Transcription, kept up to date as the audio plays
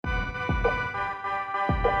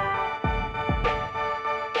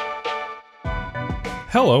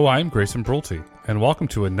Hello, I'm Grayson Brulte, and welcome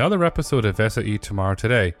to another episode of SAE Tomorrow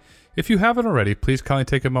Today. If you haven't already, please kindly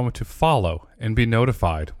take a moment to follow and be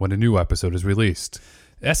notified when a new episode is released.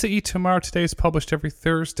 SAE Tomorrow Today is published every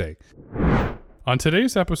Thursday. On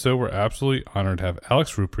today's episode, we're absolutely honored to have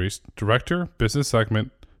Alex Ruprecht, Director, Business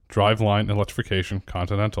Segment, Driveline Electrification,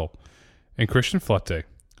 Continental, and Christian Flotte,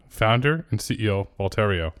 Founder and CEO,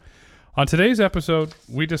 Volterio. On today's episode,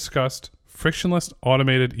 we discussed frictionless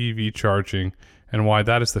automated EV charging and why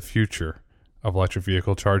that is the future of electric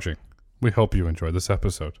vehicle charging. We hope you enjoy this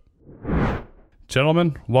episode.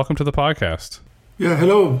 Gentlemen, welcome to the podcast. Yeah,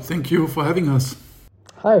 hello. Thank you for having us.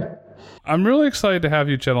 Hi. I'm really excited to have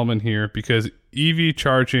you gentlemen here because EV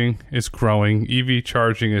charging is growing, EV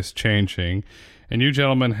charging is changing, and you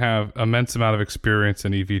gentlemen have immense amount of experience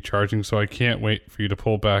in EV charging, so I can't wait for you to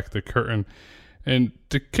pull back the curtain. And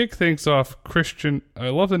to kick things off, Christian, I'd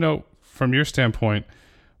love to know from your standpoint,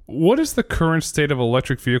 what is the current state of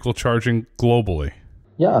electric vehicle charging globally?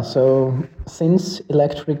 Yeah, so since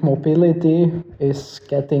electric mobility is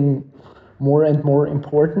getting more and more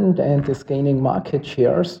important and is gaining market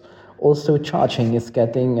shares, also charging is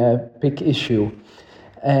getting a big issue.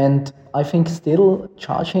 And I think still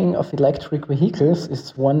charging of electric vehicles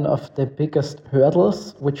is one of the biggest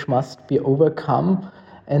hurdles which must be overcome,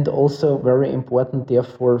 and also very important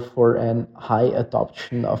therefore for a high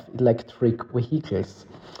adoption of electric vehicles.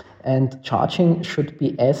 And charging should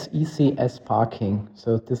be as easy as parking.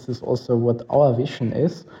 So this is also what our vision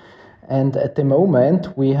is. And at the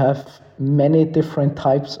moment, we have many different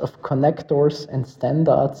types of connectors and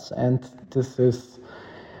standards, and this is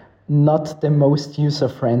not the most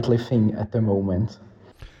user-friendly thing at the moment.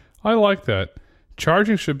 I like that.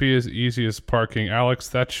 Charging should be as easy as parking.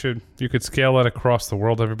 Alex, you could scale that across the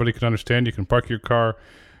world. Everybody can understand. You can park your car.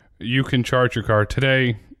 You can charge your car.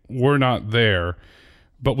 Today, we're not there,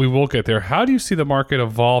 but we will get there. How do you see the market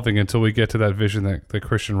evolving until we get to that vision that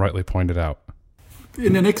Christian rightly pointed out?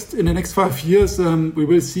 In the next 5 years, we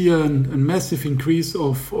will see a massive increase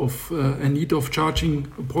of a need of charging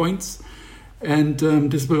points. And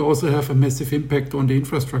this will also have a massive impact on the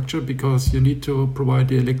infrastructure because you need to provide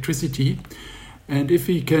the electricity. And if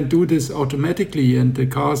we can do this automatically and the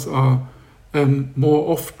cars are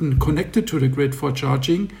more often connected to the grid for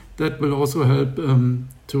charging, that will also help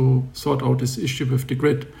to sort out this issue with the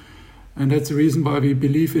grid. And that's the reason why we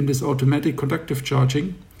believe in this automatic conductive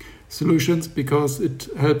charging solutions, because it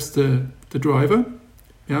helps the driver,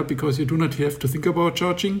 because you do not have to think about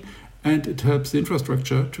charging, and it helps the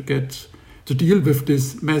infrastructure to deal with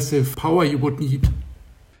this massive power you would need.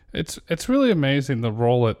 It's really amazing the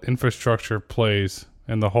role that infrastructure plays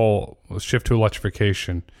in the whole shift to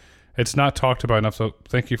electrification. It's not talked about enough, so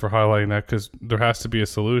thank you for highlighting that because there has to be a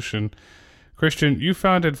solution. Christian, you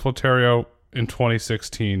founded Volterio in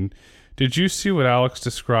 2016. Did you see what Alex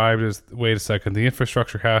described as, wait a second, the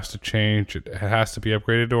infrastructure has to change, it has to be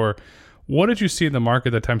upgraded, or what did you see in the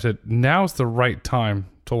market at that time that said, now's the right time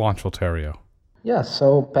to launch Volterio? Yeah,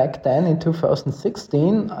 so back then in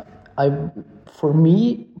 2016, for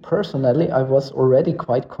me personally, I was already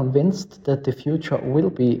quite convinced that the future will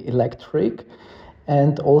be electric,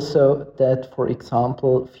 and also that, for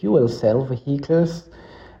example, fuel cell vehicles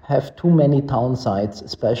have too many downsides,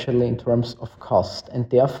 especially in terms of cost. And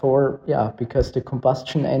therefore, because the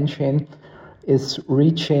combustion engine is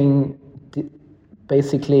reaching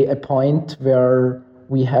basically a point where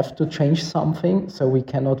we have to change something, so we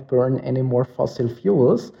cannot burn any more fossil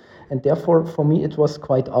fuels. And therefore, for me, it was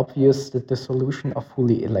quite obvious that the solution of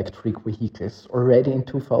fully electric vehicles already in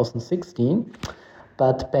 2016.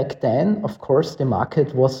 But back then, of course, the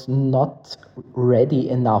market was not ready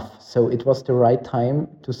enough. So it was the right time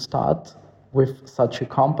to start with such a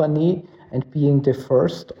company and being the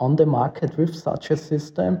first on the market with such a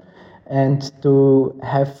system and to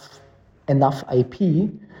have enough IP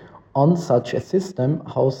on such a system,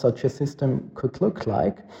 how such a system could look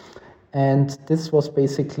like. And this was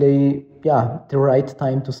basically, the right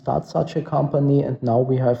time to start such a company. And now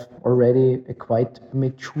we have already a quite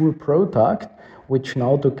mature product, which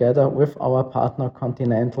now together with our partner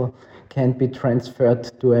Continental can be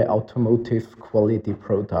transferred to an automotive quality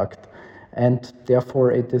product. And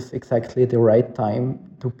therefore it is exactly the right time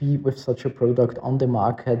to be with such a product on the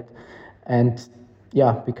market. And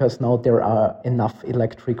because now there are enough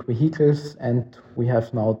electric vehicles and we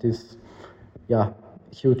have now this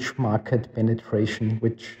huge market penetration,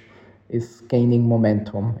 which is gaining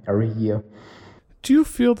momentum every year. Do you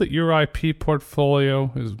feel that your IP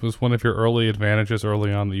portfolio was one of your early advantages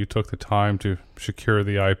early on, that you took the time to secure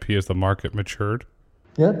the IP as the market matured?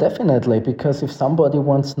 Yeah, definitely, because if somebody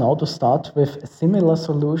wants now to start with a similar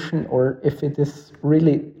solution, or if it is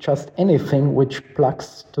really just anything which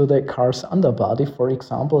plugs to the car's underbody, for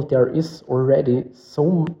example, there is already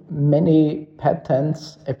so many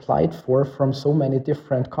patents applied for from so many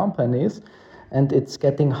different companies, and it's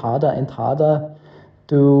getting harder and harder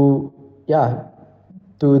to,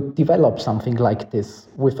 to develop something like this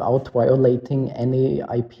without violating any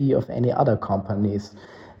IP of any other companies.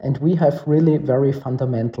 And we have really very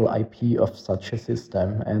fundamental IP of such a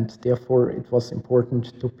system, and therefore it was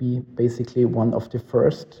important to be basically one of the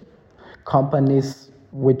first companies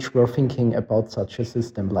which were thinking about such a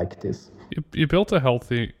system like this. You built a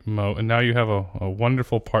healthy moat, and now you have a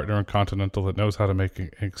wonderful partner in Continental that knows how to make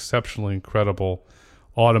exceptionally incredible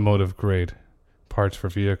automotive-grade parts for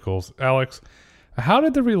vehicles. Alex, how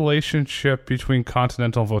did the relationship between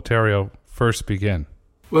Continental and Volterio first begin?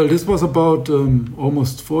 Well, this was about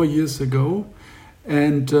almost 4 years ago.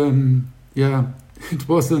 And it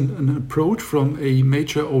was an approach from a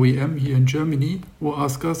major OEM here in Germany who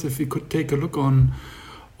asked us if we could take a look on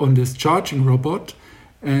this charging robot.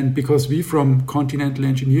 And because we from Continental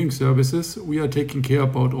Engineering Services, we are taking care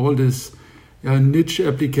about all this niche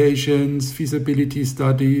applications, feasibility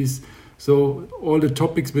studies. So all the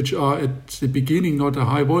topics which are at the beginning, not a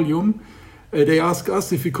high volume. They asked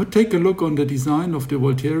us if we could take a look on the design of the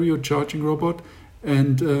Volterio charging robot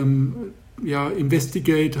and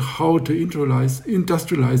investigate how to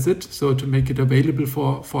industrialize it, so to make it available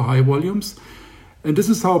for high volumes. And this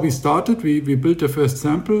is how we started. We built the first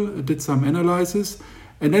sample, did some analysis,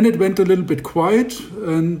 and then it went a little bit quiet.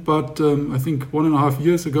 But I think 1.5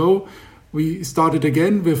 years ago, we started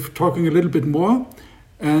again with talking a little bit more,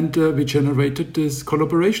 and we generated this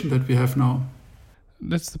collaboration that we have now.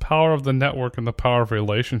 It's the power of the network and the power of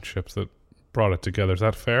relationships that brought it together. Is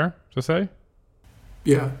that fair to say?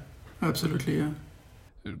 Yeah, absolutely, yeah.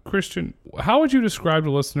 Christian, how would you describe to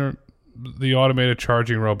the listener the automated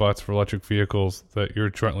charging robots for electric vehicles that you're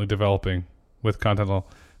jointly developing with Continental?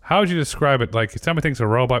 How would you describe it? Like, somebody thinks a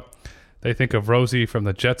robot, they think of Rosie from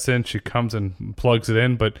the Jetsons. She comes and plugs it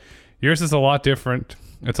in, but yours is a lot different.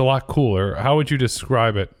 It's a lot cooler. How would you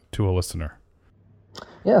describe it to a listener?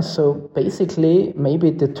 Yeah, so basically,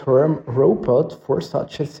 maybe the term robot for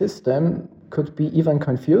such a system could be even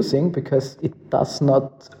confusing because it does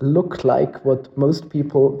not look like what most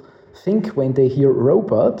people think when they hear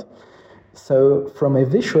robot. So from a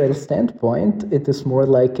visual standpoint, it is more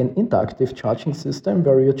like an inductive charging system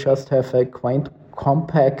where you just have a quite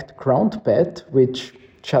compact ground bed which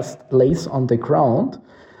just lays on the ground.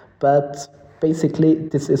 But basically,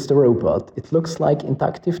 this is the robot. It looks like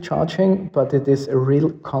inductive charging, but it is a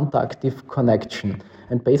real conductive connection.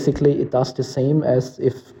 And basically, it does the same as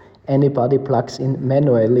if anybody plugs in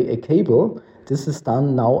manually a cable. This is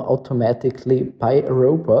done now automatically by a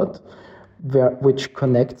robot, which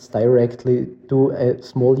connects directly to a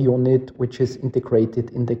small unit which is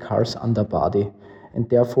integrated in the car's underbody. And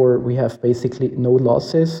therefore, we have basically no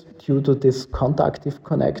losses due to this conductive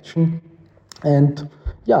connection. And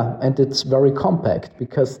it's very compact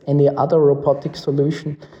because any other robotic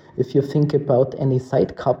solution, if you think about any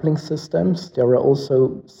side coupling systems, there are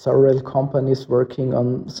also several companies working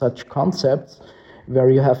on such concepts where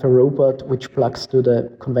you have a robot which plugs to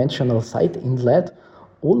the conventional side inlet.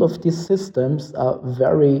 All of these systems are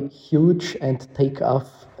very huge and take up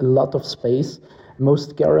a lot of space.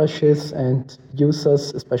 Most garages and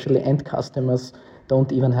users, especially end customers,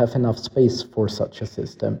 don't even have enough space for such a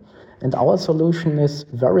system. And our solution is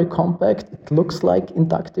very compact. It looks like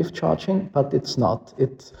inductive charging, but it's not.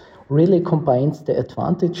 It really combines the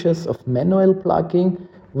advantages of manual plugging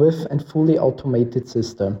with a fully automated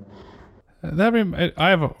system. I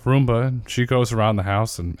have a Roomba, and she goes around the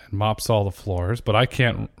house and mops all the floors, but I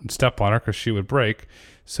can't step on her because she would break.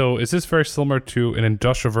 So is this very similar to an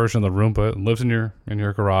industrial version of the Roomba? It lives in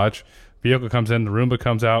your garage. Vehicle comes in, the Roomba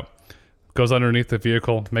comes out, goes underneath the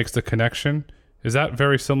vehicle, makes the connection. Is that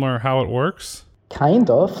very similar how it works? Kind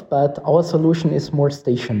of, but our solution is more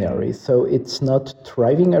stationary. So it's not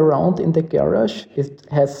driving around in the garage. It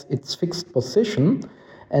has its fixed position,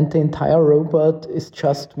 and the entire robot is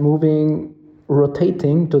just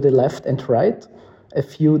rotating to the left and right a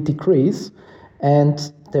few degrees,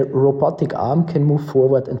 and the robotic arm can move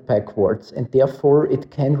forward and backwards, and therefore it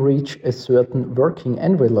can reach a certain working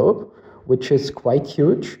envelope, which is quite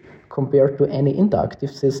huge compared to any inductive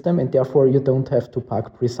system, and therefore you don't have to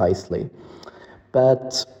plug precisely.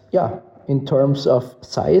 But in terms of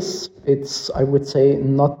size, it's, I would say,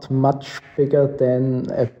 not much bigger than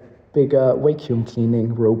a bigger vacuum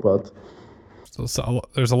cleaning robot. So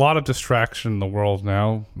there's a lot of distraction in the world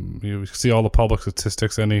now. You see all the public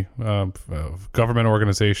statistics, any government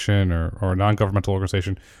organization or non-governmental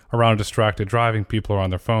organization around distracted driving. People are on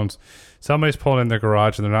their phones. Somebody's pulling in their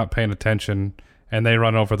garage and they're not paying attention and they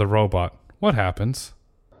run over the robot. What happens?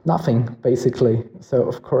 Nothing, basically. So,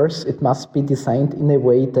 of course, it must be designed in a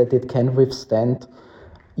way that it can withstand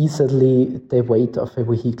easily the weight of a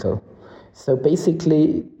vehicle. So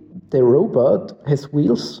basically, the robot has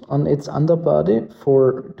wheels on its underbody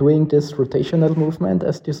for doing this rotational movement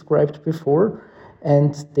as described before,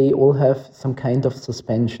 and they all have some kind of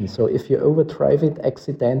suspension. So if you overdrive it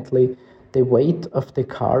accidentally, the weight of the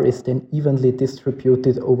car is then evenly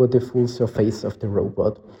distributed over the full surface of the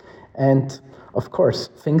robot. And of course,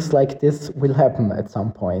 things like this will happen at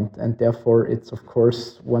some point, and therefore it's of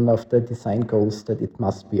course one of the design goals that it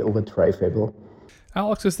must be overdrivable.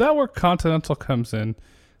 Alex, is that where Continental comes in?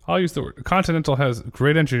 I'll use the word. Continental has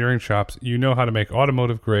great engineering shops. You know how to make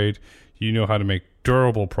automotive grade. You know how to make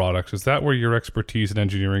durable products. Is that where your expertise in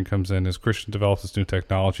engineering comes in? As Christian develops this new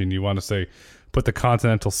technology and you want to say, put the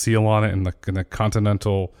Continental seal on it and the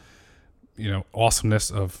Continental, awesomeness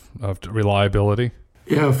of reliability?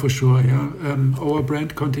 Yeah, for sure. Yeah, our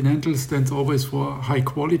brand Continental stands always for high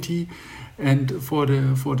quality, and for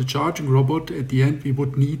the charging robot, at the end we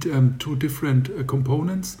would need two different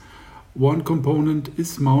components. One component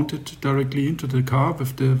is mounted directly into the car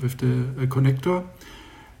with the connector,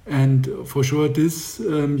 and for sure this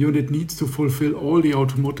unit needs to fulfill all the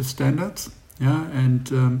automotive standards. Yeah,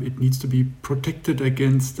 and it needs to be protected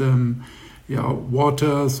against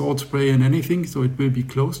water, salt spray, and anything. So it will be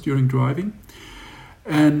closed during driving.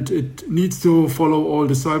 And it needs to follow all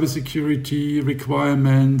the cybersecurity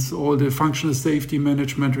requirements, all the functional safety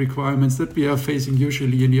management requirements that we are facing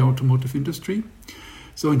usually in the automotive industry.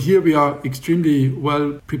 So and here we are extremely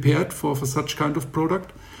well prepared for such kind of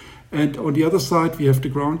product. And on the other side, we have the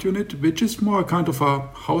ground unit, which is more kind of a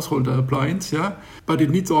household appliance, yeah. But it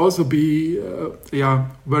needs also be,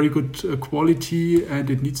 very good quality, and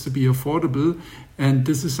it needs to be affordable. And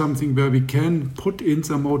this is something where we can put in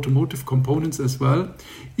some automotive components as well,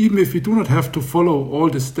 even if we do not have to follow all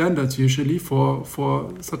the standards usually for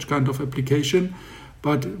such kind of application.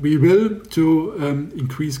 But we will to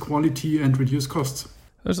increase quality and reduce costs.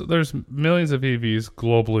 There's millions of EVs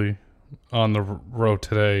globally on the road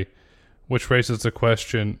today, which raises the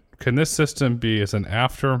question, can this system be as an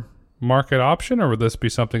aftermarket option, or would this be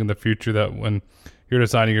something in the future that when you're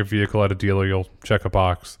designing your vehicle at a dealer, you'll check a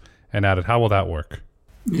box and add it? How will that work?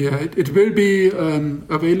 Yeah, it will be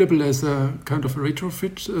available as a kind of a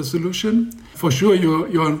retrofit solution. For sure,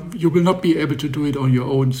 you will not be able to do it on your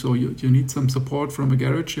own, so you need some support from a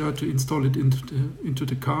garage to install it into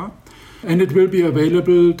the car. And it will be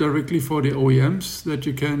available directly for the OEMs, that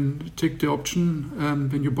you can take the option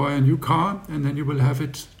when you buy a new car, and then you will have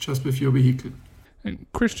it just with your vehicle. And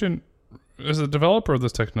Christian, as a developer of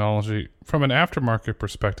this technology, from an aftermarket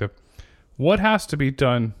perspective, what has to be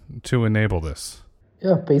done to enable this?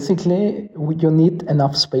 Yeah, basically, you need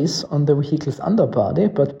enough space on the vehicle's underbody,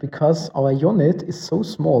 but because our unit is so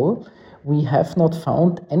small, we have not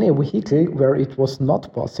found any vehicle where it was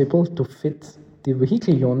not possible to fit the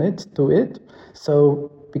vehicle unit to it.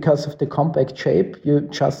 So because of the compact shape, you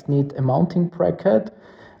just need a mounting bracket,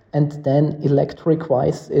 and then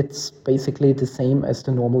electric-wise, it's basically the same as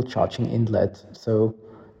the normal charging inlet. So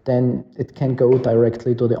then it can go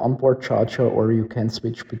directly to the onboard charger, or you can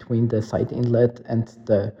switch between the side inlet and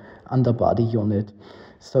the underbody unit.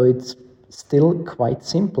 So it's still quite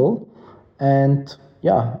simple, and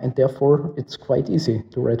therefore it's quite easy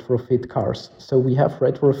to retrofit cars. So we have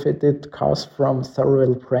retrofitted cars from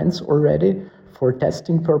several brands already for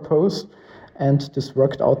testing purpose, and this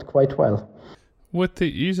worked out quite well. With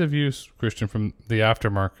the ease of use, Christian, from the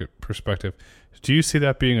aftermarket perspective, do you see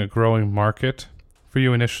that being a growing market for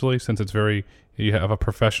you initially, since you have a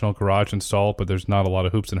professional garage installed, but there's not a lot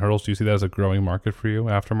of hoops and hurdles? Do you see that as a growing market for you,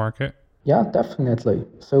 aftermarket? Yeah, definitely.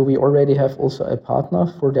 So we already have also a partner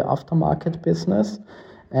for the aftermarket business.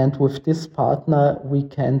 And with this partner, we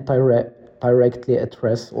can directly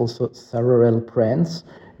address also several brands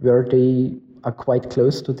where they are quite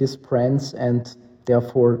close to these brands. And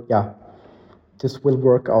therefore, this will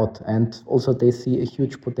work out. And also they see a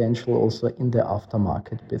huge potential also in the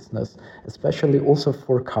aftermarket business, especially also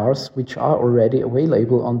for cars which are already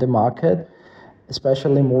available on the market,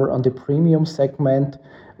 especially more on the premium segment,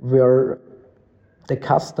 where the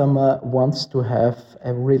customer wants to have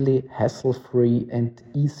a really hassle-free and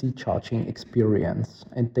easy charging experience,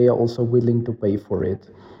 and they are also willing to pay for it.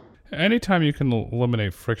 Anytime you can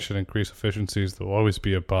eliminate friction, increase efficiencies, there will always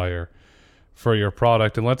be a buyer for your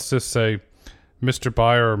product. And let's just say Mr.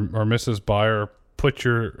 Buyer or Mrs. Buyer put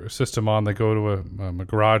your system on, they go to a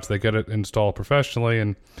garage, they get it installed professionally,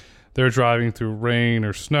 and they're driving through rain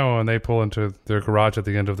or snow, and they pull into their garage at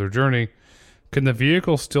the end of their journey. Can the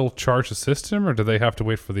vehicle still charge the system, or do they have to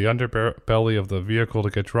wait for the underbelly of the vehicle to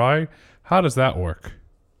get dry? How does that work?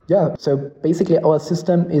 Yeah, so basically our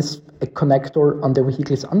system is a connector on the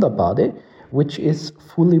vehicle's underbody, which is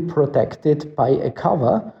fully protected by a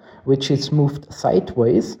cover, which is moved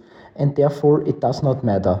sideways, and therefore it does not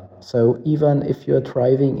matter. So even if you're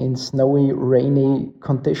driving in snowy, rainy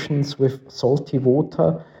conditions with salty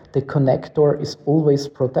water, the connector is always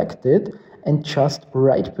protected, and just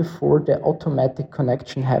right before the automatic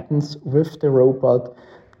connection happens with the robot,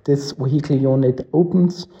 this vehicle unit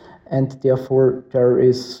opens, and therefore there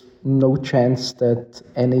is no chance that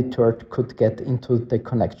any dirt could get into the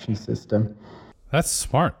connection system. That's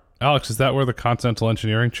smart. Alex, is that where the Continental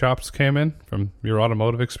engineering chops came in from your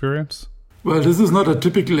automotive experience? Well, this is not a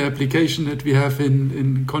typical application that we have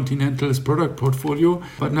in Continental's product portfolio,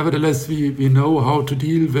 but nevertheless, we know how to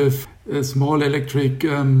deal with small electric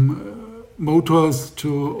motors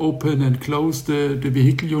to open and close the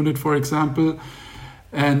vehicle unit, for example.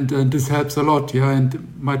 And this helps a lot, yeah. And it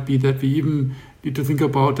might be that we even need to think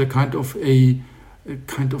about a kind of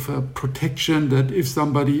a protection, that if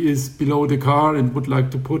somebody is below the car and would like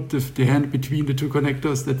to put the hand between the two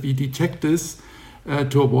connectors, that we detect this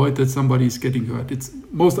to avoid that somebody is getting hurt. It's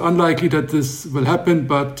most unlikely that this will happen,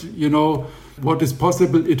 but what is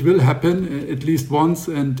possible, it will happen at least once.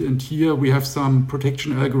 And here we have some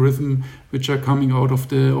protection algorithm which are coming out of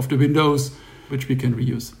the windows, which we can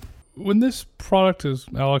reuse. When this product is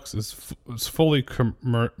fully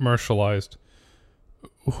commercialized,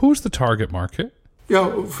 who's the target market?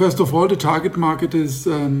 Yeah, first of all, the target market is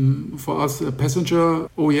for us passenger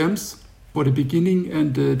OEMs for the beginning,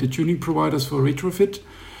 and the tuning providers for retrofit.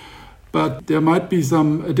 But there might be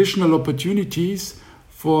some additional opportunities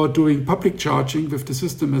for doing public charging with the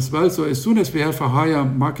system as well. So as soon as we have a higher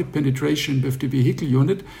market penetration with the vehicle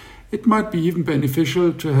unit, it might be even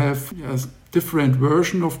beneficial to have a different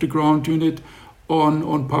version of the ground unit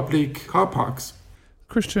on public car parks.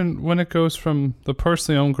 Christian, when it goes from the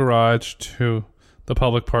personally owned garage to the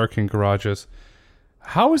public parking garages,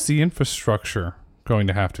 how is the infrastructure going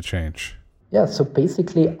to have to change? Yeah, so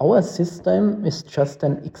basically our system is just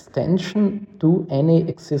an extension to any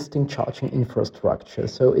existing charging infrastructure.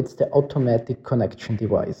 So it's the automatic connection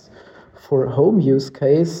device. For home use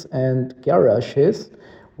case and garages,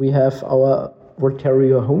 we have our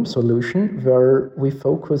Volterio home solution where we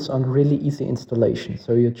focus on really easy installation.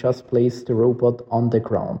 So you just place the robot on the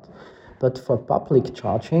ground. But for public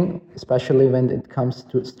charging, especially when it comes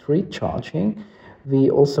to street charging,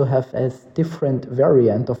 we also have a different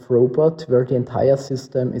variant of robot where the entire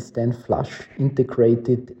system is then flush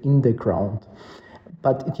integrated in the ground.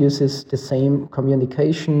 But it uses the same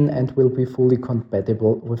communication and will be fully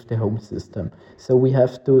compatible with the home system. So we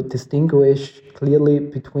have to distinguish clearly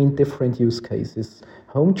between different use cases.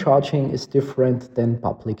 Home charging is different than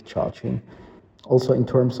public charging, also in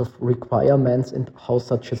terms of requirements and how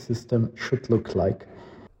such a system should look like.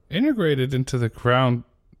 Integrated into the ground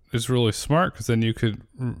is really smart, because then you could,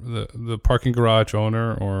 the parking garage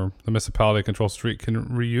owner or the municipality control street can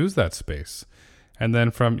reuse that space. And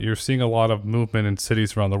then you're seeing a lot of movement in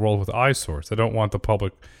cities around the world with eyesores. They don't want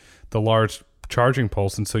the large charging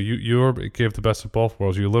poles, and so you give the best of both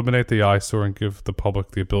worlds. You eliminate the eyesore and give the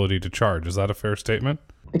public the ability to charge. Is that a fair statement?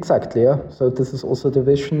 Exactly, yeah. So this is also the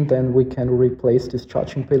vision. Then we can replace these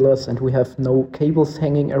charging pillars and we have no cables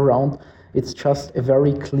hanging around. It's just a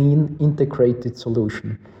very clean, integrated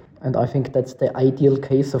solution. And I think that's the ideal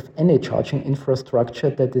case of any charging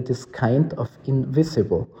infrastructure, that it is kind of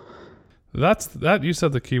invisible. That you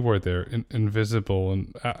said the key word there, invisible.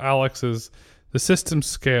 And Alex, the system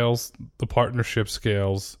scales, the partnership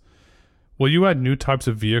scales. Will you add new types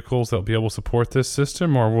of vehicles that will be able to support this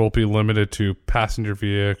system, or will it be limited to passenger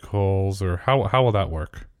vehicles, or how will that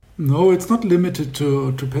work? No, it's not limited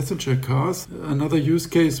to passenger cars. Another use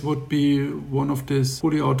case would be one of these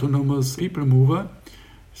fully autonomous people mover.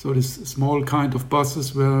 So this small kind of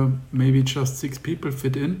buses where maybe just 6 people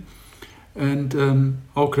fit in. And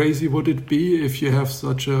how crazy would it be if you have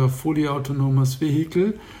such a fully autonomous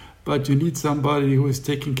vehicle, but you need somebody who is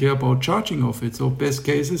taking care about charging of it. So best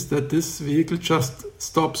case is that this vehicle just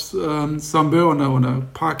stops somewhere on a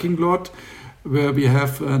parking lot where we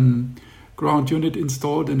have a ground unit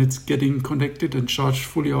installed and it's getting connected and charged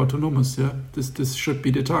fully autonomous. Yeah, this should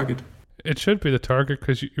be the target. It should be the target,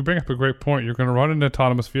 because you bring up a great point. You're going to run an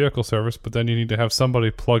autonomous vehicle service, but then you need to have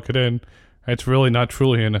somebody plug it in. It's really not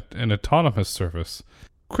truly an autonomous service.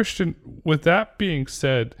 Christian, with that being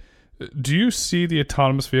said, Do you see the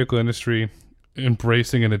autonomous vehicle industry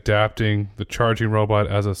embracing and adapting the charging robot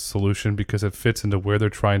as a solution because it fits into where they're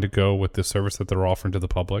trying to go with the service that they're offering to the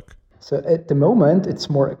public? So at the moment, it's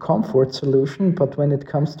more a comfort solution, but when it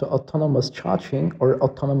comes to autonomous charging or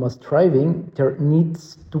autonomous driving, there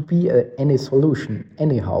needs to be any solution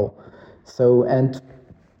anyhow. So, and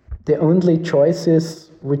the only choices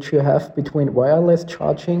which you have between wireless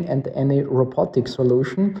charging and any robotic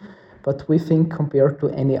solution, but we think compared to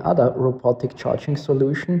any other robotic charging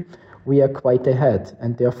solution, we are quite ahead.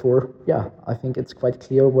 And therefore, I think it's quite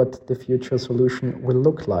clear what the future solution will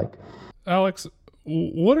look like. Alex,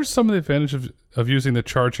 what are some of the advantages of using the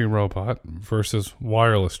charging robot versus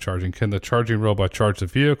wireless charging? Can the charging robot charge the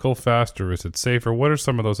vehicle faster? Is it safer? What are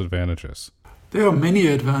some of those advantages? There are many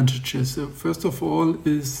advantages. First of all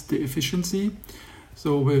is the efficiency.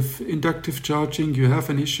 So with inductive charging, you have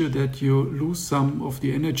an issue that you lose some of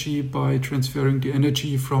the energy by transferring the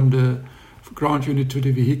energy from the ground unit to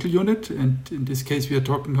the vehicle unit. And in this case, we are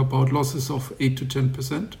talking about losses of 8 to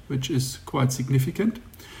 10%, which is quite significant.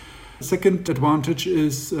 Second advantage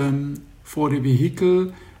is for the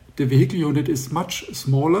vehicle unit is much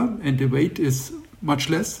smaller and the weight is much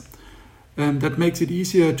less. That makes it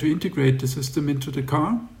easier to integrate the system into the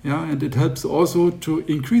car. And it helps also to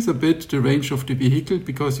increase a bit the range of the vehicle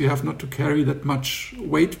because you have not to carry that much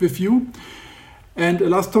weight with you. And the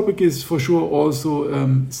last topic is for sure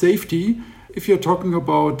also safety. If you're talking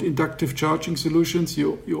about inductive charging solutions,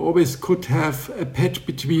 you always could have a pad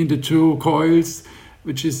between the two coils,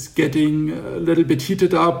 which is getting a little bit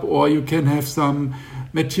heated up, or you can have some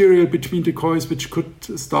material between the coils which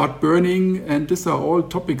could start burning. And these are all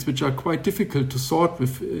topics which are quite difficult to sort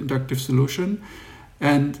with inductive solution.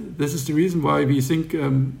 And this is the reason why we think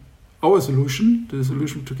our solution, the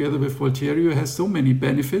solution together with Volterio, has so many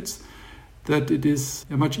benefits that it is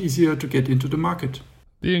much easier to get into the market.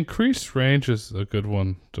 The increased range is a good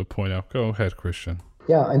one to point out. Go ahead, Christian.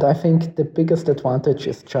 Yeah, and I think the biggest advantage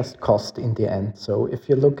is just cost in the end. So if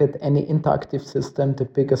you look at any inductive system, the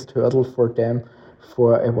biggest hurdle for them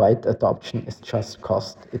for a wide adoption is just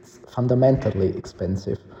cost. It's fundamentally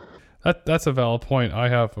expensive. That's a valid point. I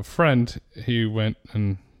have a friend, he went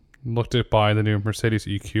and looked at buying the new Mercedes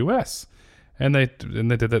EQS. And they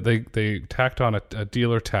did that. They tacked on a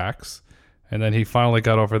dealer tax, and then he finally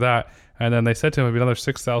got over that. And then they said to him, it'd be another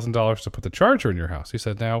 $6,000 to put the charger in your house. He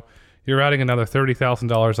said, now you're adding another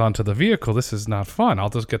 $30,000 onto the vehicle. This is not fun. I'll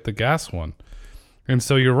just get the gas one. And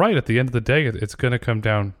so you're right. At the end of the day, it's going to come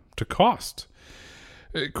down to cost.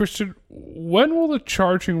 Christian, when will the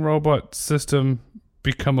charging robot system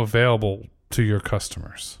become available to your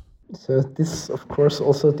customers? So this, of course,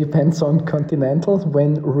 also depends on Continental.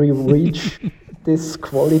 When we reach this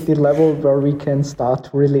quality level where we can start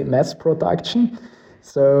really mass production.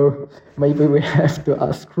 So maybe we have to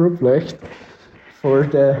ask Ruprecht for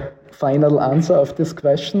the final answer of this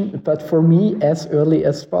question. But for me, as early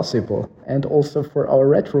as possible. And also for our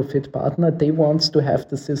retrofit partner, they want to have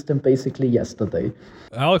the system basically yesterday.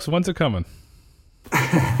 Alex, when's it coming?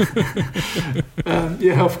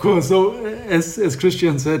 Yeah, of course. So as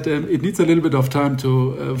Christian said, it needs a little bit of time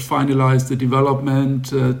to finalize the development,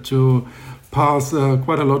 to pass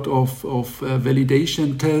quite a lot of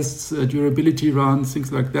validation tests, durability runs,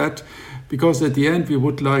 things like that. Because at the end, we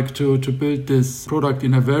would like to build this product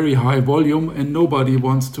in a very high volume, and nobody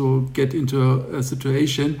wants to get into a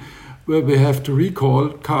situation where we have to recall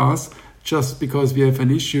cars just because we have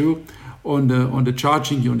an issue on the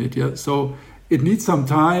charging unit. Yeah, so it needs some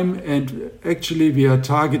time, and actually we are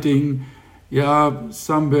targeting,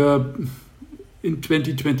 somewhere in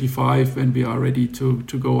 2025 when we are ready to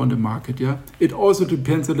go on the market. Yeah, it also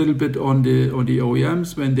depends a little bit on the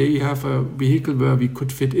OEMs when they have a vehicle where we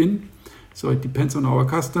could fit in. So it depends on our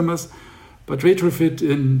customers, but retrofit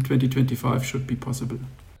in 2025 should be possible.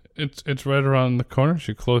 It's right around the corner.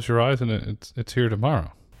 You close your eyes and it's here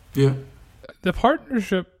tomorrow. Yeah. The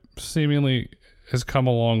partnership seemingly has come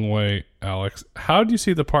a long way, Alex. How do you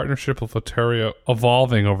see the partnership with Volterio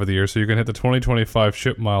evolving over the years? So you're going to hit the 2025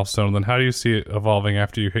 ship milestone. And then how do you see it evolving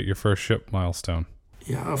after you hit your first ship milestone?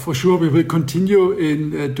 Yeah, for sure. We will continue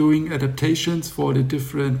in doing adaptations for the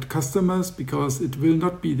different customers, because it will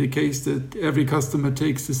not be the case that every customer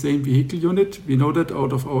takes the same vehicle unit. We know that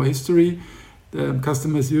out of our history. The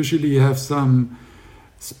customers usually have some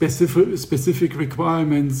specific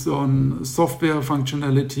requirements on software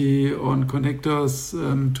functionality, on connectors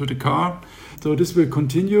to the car. So this will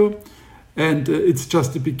continue. And it's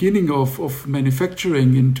just the beginning of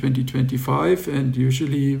manufacturing in 2025. And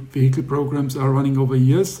usually vehicle programs are running over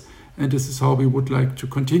years. And this is how we would like to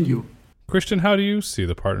continue. Christian, how do you see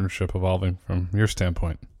the partnership evolving from your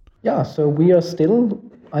standpoint? Yeah, so we are still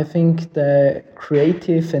I think the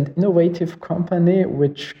creative and innovative company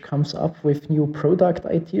which comes up with new product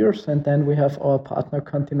ideas, and then we have our partner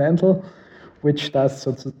Continental, which does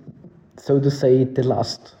so to say the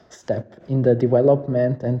last step in the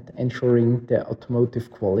development and ensuring the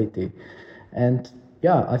automotive quality. And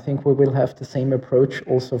yeah, I think we will have the same approach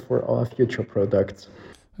also for our future products.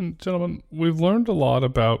 And gentlemen, we've learned a lot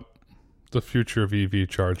about the future of EV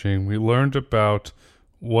charging. We learned about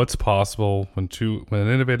what's possible when an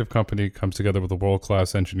innovative company comes together with a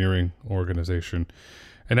world-class engineering organization.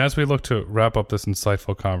 And as we look to wrap up this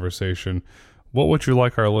insightful conversation, what would you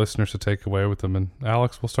like our listeners to take away with them? And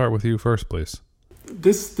Alex, we'll start with you first, please.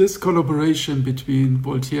 This collaboration between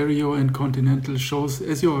Volterio and Continental shows,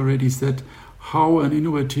 as you already said, how an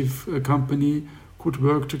innovative company could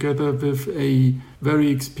work together with a very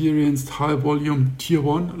experienced high-volume Tier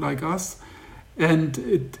 1 like us. And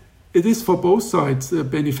it is for both sides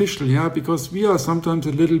beneficial, because we are sometimes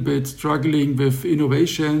a little bit struggling with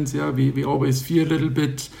innovations. We always fear a little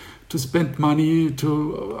bit to spend money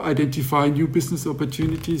to identify new business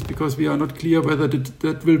opportunities because we are not clear whether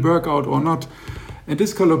that will work out or not. And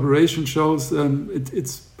this collaboration shows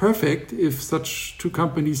it's perfect if such two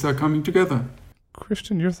companies are coming together.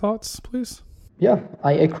 Christian, your thoughts, please? Yeah,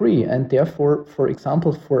 I agree. And therefore, for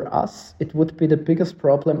example, for us, it would be the biggest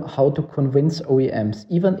problem how to convince OEMs,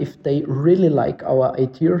 even if they really like our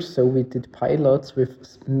ideas. So we did pilots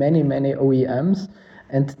with many OEMs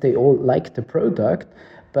and they all like the product,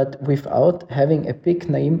 but without having a big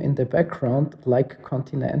name in the background like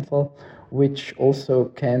Continental, which also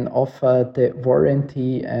can offer the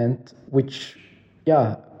warranty and which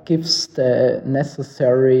gives the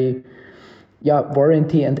necessary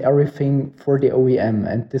warranty and everything for the OEM.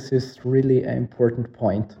 And this is really an important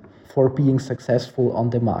point for being successful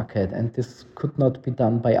on the market. And this could not be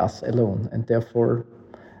done by us alone. And therefore,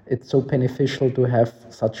 it's so beneficial to have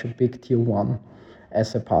such a big Tier 1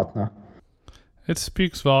 as a partner. It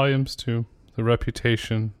speaks volumes to the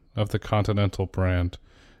reputation of the Continental brand.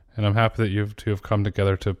 And I'm happy that you two have come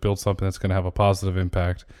together to build something that's going to have a positive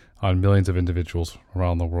impact on millions of individuals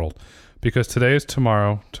around the world. Because today is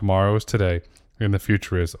tomorrow, tomorrow is today, and the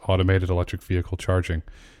future is automated electric vehicle charging.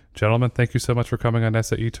 Gentlemen, thank you so much for coming on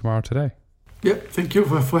SAE Tomorrow Today. Yeah, thank you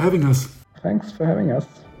for having us. Thanks for having us.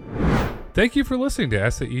 Thank you for listening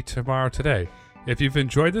to SAE Tomorrow Today. If you've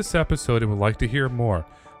enjoyed this episode and would like to hear more,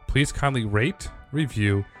 please kindly rate,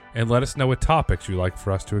 review, and let us know what topics you'd like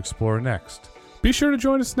for us to explore next. Be sure to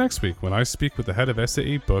join us next week when I speak with the head of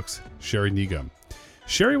SAE Books, Sherry Negum.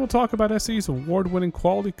 Sherry will talk about SAE's award-winning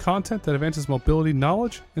quality content that advances mobility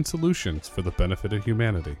knowledge and solutions for the benefit of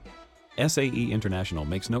humanity. SAE International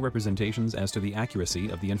makes no representations as to the accuracy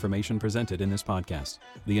of the information presented in this podcast.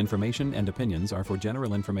 The information and opinions are for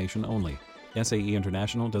general information only. SAE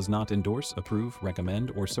International does not endorse, approve,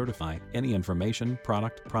 recommend, or certify any information,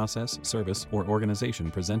 product, process, service, or organization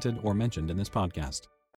presented or mentioned in this podcast.